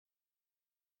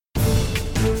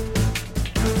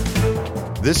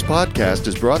This podcast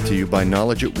is brought to you by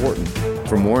Knowledge at Wharton.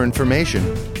 For more information,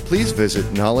 please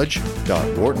visit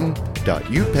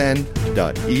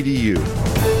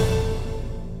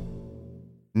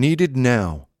knowledge.wharton.upenn.edu. Needed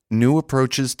now. New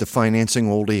approaches to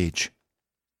financing old age.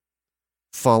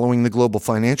 Following the global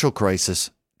financial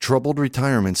crisis, troubled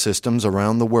retirement systems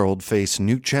around the world face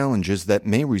new challenges that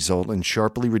may result in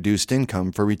sharply reduced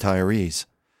income for retirees,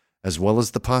 as well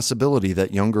as the possibility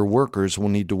that younger workers will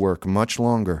need to work much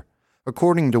longer,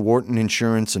 according to Wharton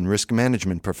Insurance and Risk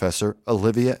Management professor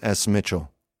Olivia S.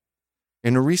 Mitchell.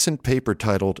 In a recent paper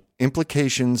titled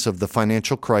Implications of the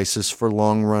Financial Crisis for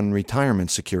Long-Run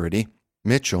Retirement Security,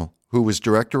 Mitchell, who was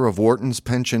director of Wharton's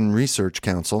Pension Research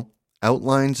Council,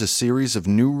 outlines a series of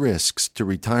new risks to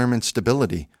retirement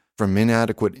stability, from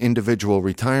inadequate individual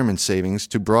retirement savings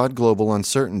to broad global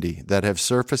uncertainty that have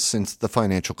surfaced since the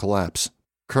financial collapse.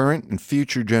 Current and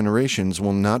future generations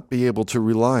will not be able to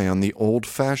rely on the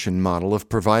old-fashioned model of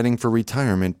providing for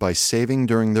retirement by saving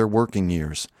during their working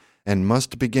years, and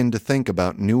must begin to think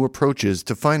about new approaches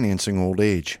to financing old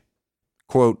age.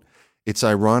 Quote, "It's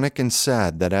ironic and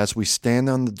sad that as we stand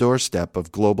on the doorstep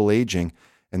of global aging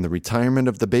and the retirement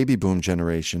of the baby boom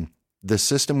generation, the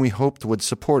system we hoped would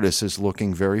support us is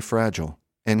looking very fragile."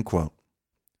 End quote.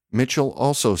 Mitchell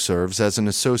also serves as an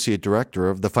associate director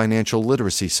of the Financial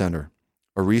Literacy Center,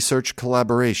 a research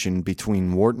collaboration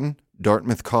between Wharton,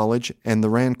 Dartmouth College, and the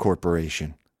RAND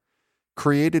Corporation.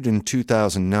 Created in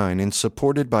 2009 and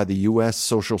supported by the U.S.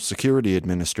 Social Security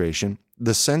Administration,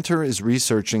 the center is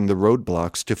researching the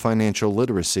roadblocks to financial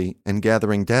literacy and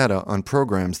gathering data on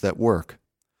programs that work.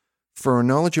 For a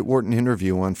Knowledge at Wharton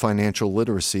interview on financial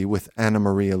literacy with Anna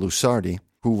Maria Lusardi,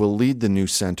 who will lead the new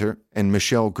center, and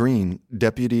Michelle Green,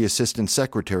 Deputy Assistant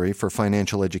Secretary for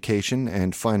Financial Education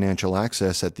and Financial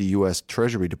Access at the U.S.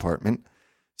 Treasury Department,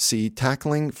 see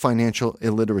Tackling Financial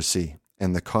Illiteracy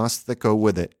and the Costs That Go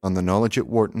With It on the Knowledge at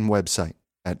Wharton website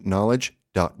at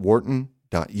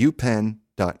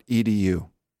knowledge.wharton.upenn.edu.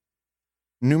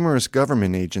 Numerous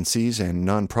government agencies and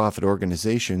nonprofit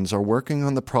organizations are working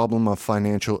on the problem of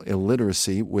financial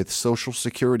illiteracy with Social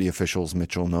Security officials,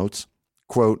 Mitchell notes.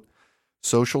 Quote,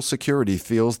 "Social Security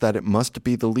feels that it must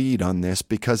be the lead on this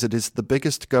because it is the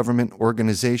biggest government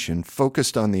organization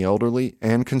focused on the elderly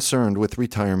and concerned with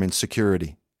retirement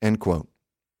security." End quote.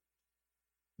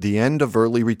 The end of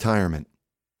early retirement.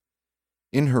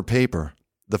 In her paper,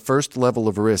 the first level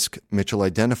of risk Mitchell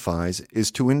identifies is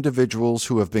to individuals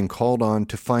who have been called on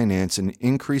to finance an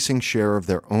increasing share of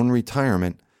their own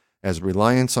retirement as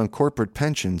reliance on corporate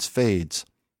pensions fades.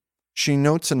 She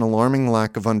notes an alarming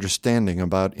lack of understanding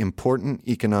about important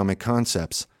economic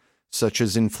concepts, such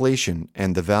as inflation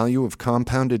and the value of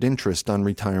compounded interest on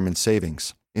retirement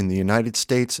savings, in the United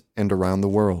States and around the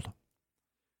world.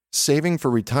 Saving for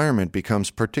retirement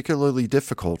becomes particularly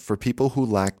difficult for people who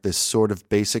lack this sort of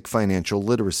basic financial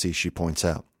literacy, she points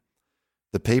out.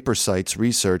 The paper cites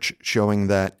research showing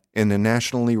that, in a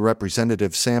nationally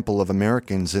representative sample of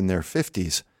Americans in their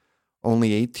 50s,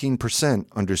 only 18%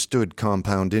 understood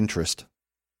compound interest.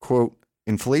 Quote,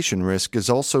 "Inflation risk is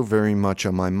also very much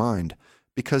on my mind,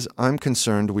 because I'm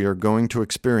concerned we are going to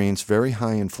experience very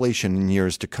high inflation in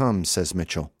years to come," says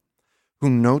Mitchell, who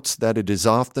notes that it is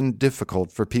often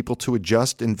difficult for people to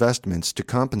adjust investments to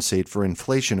compensate for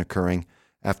inflation occurring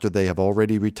after they have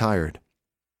already retired.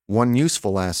 One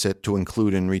useful asset to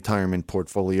include in retirement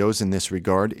portfolios in this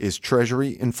regard is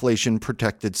Treasury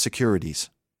Inflation-Protected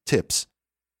Securities, TIPS.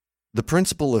 The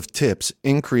principal of TIPS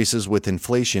increases with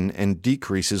inflation and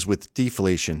decreases with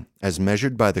deflation, as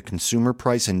measured by the Consumer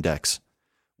Price Index.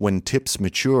 When TIPS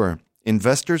mature,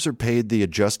 investors are paid the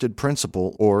adjusted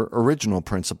principal or original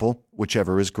principal,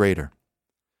 whichever is greater.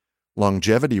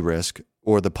 Longevity risk,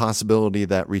 or the possibility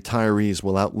that retirees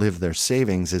will outlive their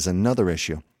savings, is another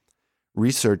issue.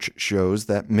 Research shows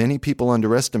that many people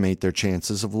underestimate their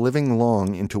chances of living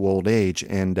long into old age,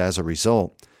 and as a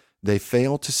result, they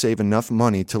fail to save enough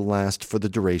money to last for the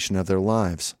duration of their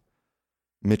lives.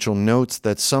 Mitchell notes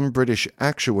that some British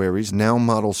actuaries now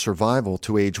model survival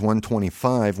to age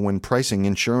 125 when pricing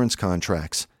insurance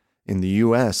contracts. In the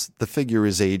U.S., the figure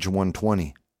is age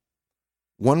 120.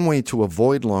 One way to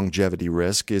avoid longevity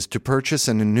risk is to purchase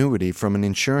an annuity from an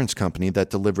insurance company that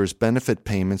delivers benefit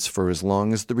payments for as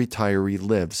long as the retiree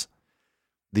lives.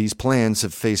 These plans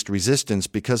have faced resistance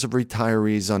because of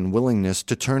retirees' unwillingness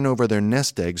to turn over their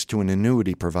nest eggs to an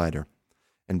annuity provider,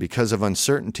 and because of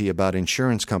uncertainty about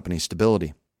insurance company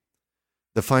stability.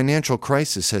 The financial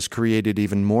crisis has created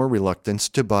even more reluctance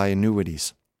to buy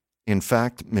annuities. In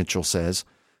fact, Mitchell says,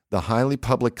 the highly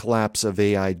public collapse of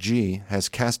AIG has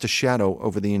cast a shadow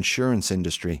over the insurance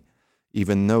industry,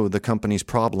 even though the company's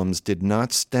problems did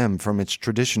not stem from its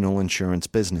traditional insurance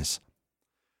business.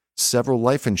 Several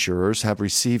life insurers have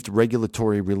received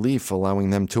regulatory relief allowing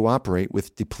them to operate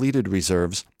with depleted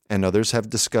reserves, and others have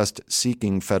discussed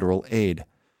seeking federal aid,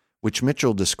 which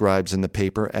Mitchell describes in the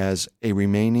paper as a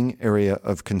remaining area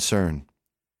of concern.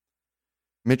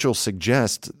 Mitchell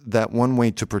suggests that one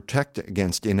way to protect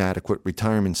against inadequate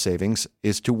retirement savings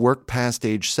is to work past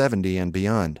age 70 and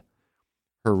beyond.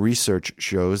 Her research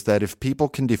shows that if people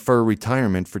can defer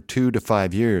retirement for 2 to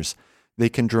 5 years, they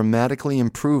can dramatically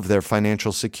improve their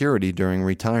financial security during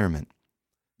retirement.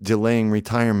 Delaying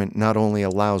retirement not only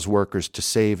allows workers to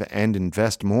save and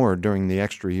invest more during the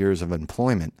extra years of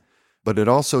employment, but it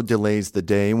also delays the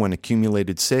day when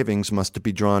accumulated savings must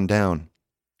be drawn down.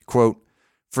 Quote,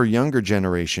 "For younger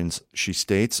generations," she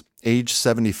states, "age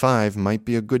 75 might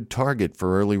be a good target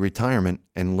for early retirement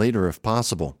and later if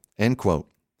possible." End quote.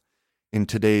 In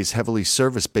today's heavily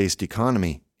service-based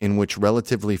economy, in which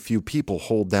relatively few people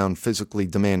hold down physically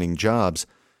demanding jobs,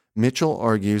 Mitchell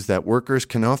argues that workers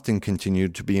can often continue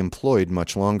to be employed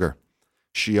much longer.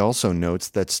 She also notes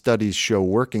that studies show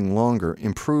working longer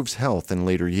improves health in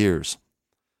later years.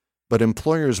 But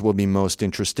employers will be most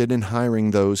interested in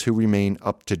hiring those who remain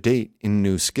up to date in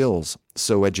new skills,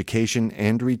 so education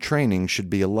and retraining should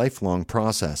be a lifelong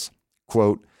process.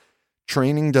 Quote,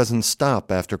 "Training doesn't stop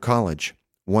after college.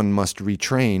 One must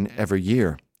retrain every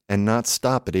year, and not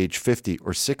stop at age 50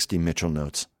 or 60, Mitchell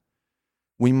notes.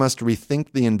 We must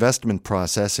rethink the investment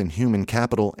process in human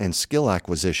capital and skill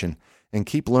acquisition and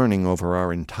keep learning over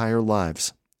our entire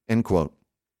lives." End quote.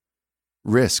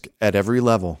 Risk at every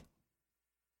level.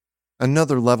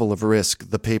 Another level of risk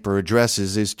the paper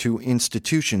addresses is to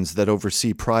institutions that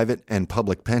oversee private and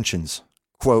public pensions.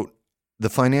 Quote, "The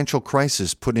financial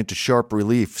crisis put into sharp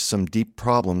relief some deep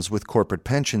problems with corporate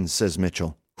pensions," says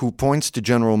Mitchell, who points to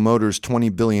General Motors' $20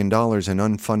 billion in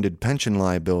unfunded pension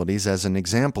liabilities as an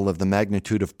example of the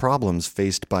magnitude of problems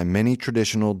faced by many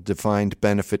traditional defined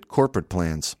benefit corporate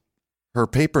plans. Her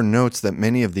paper notes that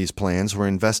many of these plans were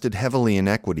invested heavily in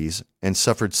equities and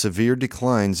suffered severe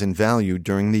declines in value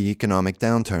during the economic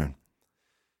downturn.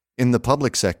 In the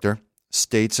public sector,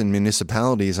 states and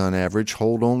municipalities on average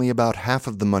hold only about half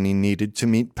of the money needed to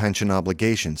meet pension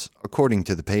obligations, according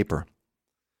to the paper.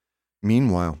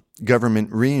 Meanwhile, government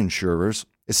reinsurers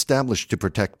established to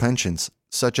protect pensions,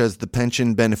 such as the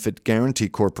Pension Benefit Guaranty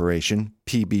Corporation,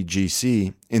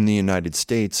 PBGC, in the United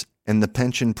States, and the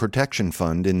Pension Protection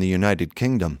Fund in the United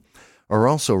Kingdom, are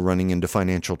also running into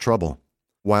financial trouble.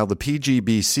 While the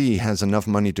PGBC has enough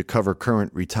money to cover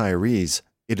current retirees,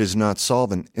 it is not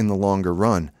solvent in the longer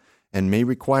run and may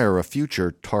require a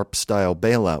future TARP-style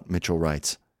bailout, Mitchell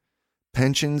writes.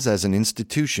 Pensions as an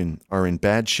institution are in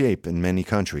bad shape in many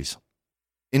countries.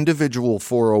 Individual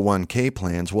 401k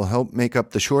plans will help make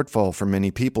up the shortfall for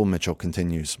many people, Mitchell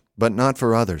continues, but not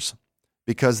for others,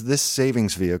 because this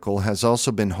savings vehicle has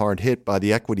also been hard hit by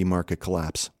the equity market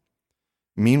collapse.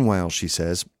 Meanwhile, she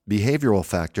says, behavioral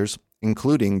factors,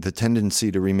 including the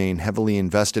tendency to remain heavily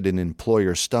invested in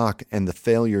employer stock and the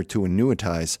failure to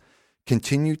annuitize,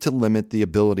 continue to limit the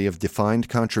ability of defined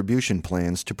contribution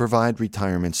plans to provide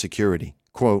retirement security.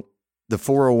 Quote, "The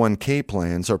 401k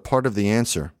plans are part of the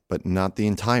answer, but not the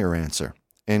entire answer."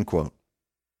 End quote.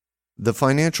 The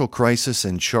financial crisis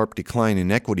and sharp decline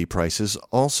in equity prices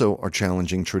also are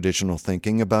challenging traditional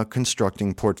thinking about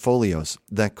constructing portfolios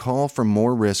that call for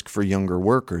more risk for younger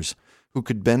workers who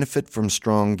could benefit from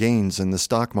strong gains in the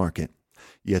stock market,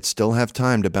 yet still have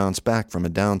time to bounce back from a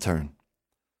downturn.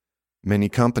 Many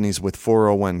companies with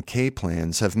 401k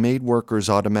plans have made workers'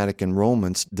 automatic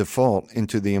enrollments default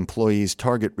into the employee's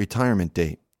target retirement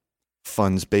date.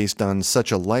 Funds based on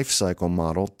such a life cycle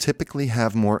model typically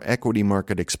have more equity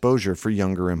market exposure for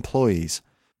younger employees,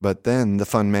 but then the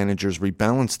fund managers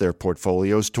rebalance their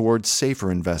portfolios towards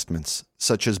safer investments,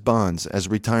 such as bonds, as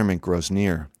retirement grows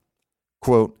near.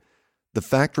 Quote, "The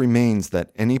fact remains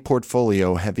that any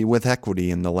portfolio heavy with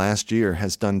equity in the last year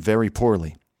has done very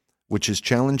poorly, which is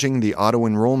challenging the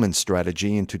auto-enrollment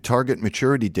strategy into target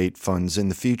maturity date funds in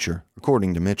the future,"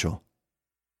 according to Mitchell.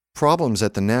 Problems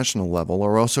at the national level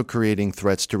are also creating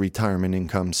threats to retirement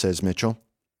income, says Mitchell.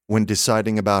 When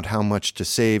deciding about how much to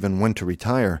save and when to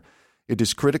retire, it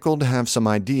is critical to have some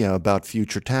idea about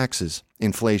future taxes,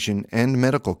 inflation, and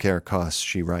medical care costs,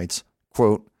 she writes.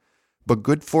 Quote, "But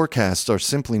good forecasts are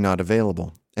simply not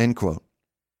available." End quote.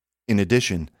 In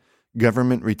addition,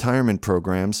 government retirement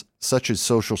programs, such as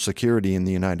Social Security in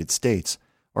the United States,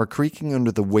 are creaking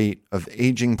under the weight of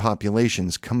aging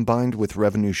populations combined with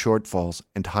revenue shortfalls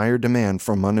and higher demand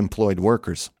from unemployed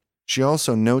workers. She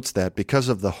also notes that because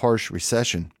of the harsh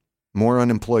recession, More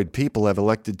unemployed people have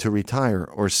elected to retire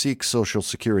or seek Social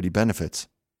Security benefits.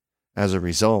 As a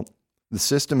result, the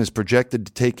system is projected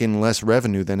to take in less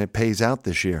revenue than it pays out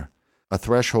this year, a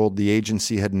threshold the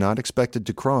agency had not expected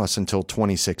to cross until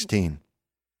 2016.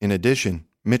 In addition,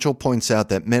 Mitchell points out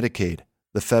that Medicaid,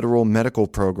 the federal medical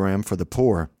program for the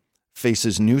poor,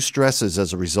 faces new stresses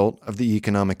as a result of the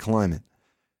economic climate,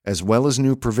 as well as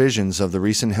new provisions of the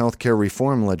recent healthcare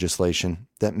reform legislation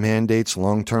that mandates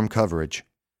long-term coverage.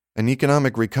 An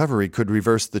economic recovery could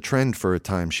reverse the trend for a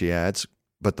time, she adds,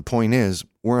 but the point is,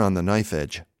 we're on the knife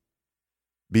edge.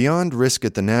 Beyond risk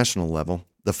at the national level,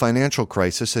 the financial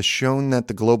crisis has shown that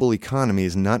the global economy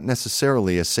is not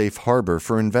necessarily a safe harbor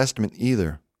for investment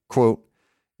either. Quote,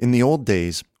 "In the old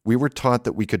days, we were taught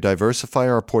that we could diversify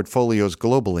our portfolios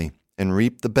globally and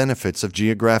reap the benefits of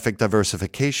geographic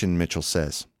diversification," Mitchell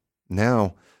says.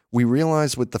 Now, we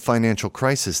realize with the financial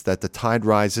crisis that the tide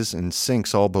rises and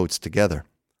sinks all boats together.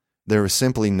 There is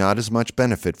simply not as much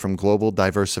benefit from global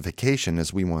diversification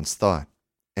as we once thought.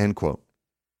 End quote.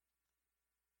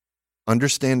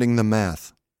 Understanding the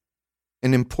math.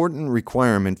 An important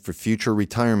requirement for future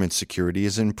retirement security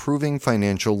is improving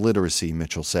financial literacy,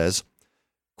 Mitchell says.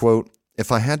 Quote,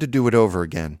 "If I had to do it over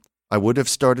again, I would have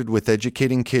started with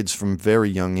educating kids from very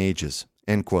young ages."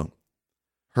 End quote.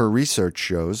 Her research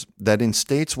shows that in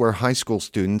states where high school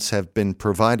students have been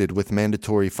provided with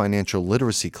mandatory financial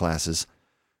literacy classes,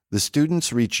 the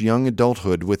students reach young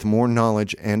adulthood with more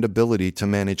knowledge and ability to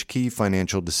manage key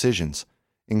financial decisions,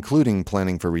 including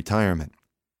planning for retirement.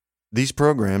 These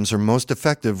programs are most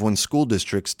effective when school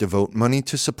districts devote money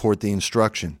to support the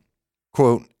instruction.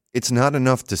 Quote, "It's not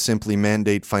enough to simply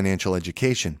mandate financial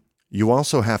education. You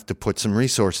also have to put some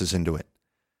resources into it."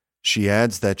 She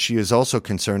adds that she is also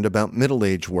concerned about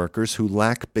middle-aged workers who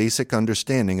lack basic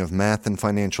understanding of math and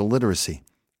financial literacy,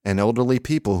 and elderly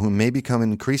people who may become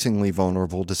increasingly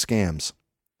vulnerable to scams.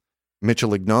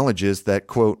 Mitchell acknowledges that,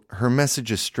 quote, "her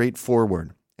message is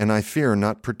straightforward, and I fear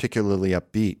not particularly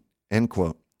upbeat," end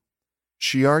quote.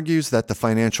 She argues that the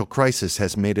financial crisis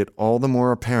has made it all the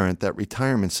more apparent that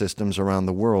retirement systems around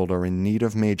the world are in need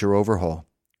of major overhaul.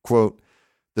 Quote,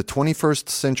 "The 21st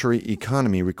century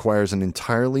economy requires an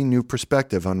entirely new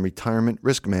perspective on retirement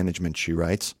risk management," she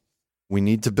writes. "We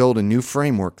need to build a new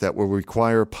framework that will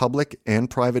require public and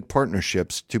private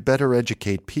partnerships to better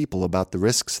educate people about the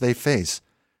risks they face,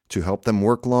 to help them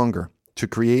work longer, to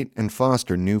create and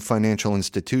foster new financial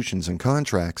institutions and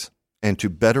contracts, and to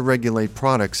better regulate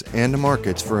products and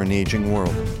markets for an aging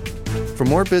world." For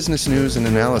more business news and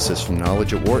analysis from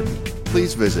Knowledge at Wharton,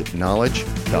 please visit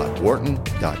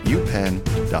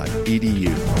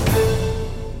knowledge.wharton.upenn.edu.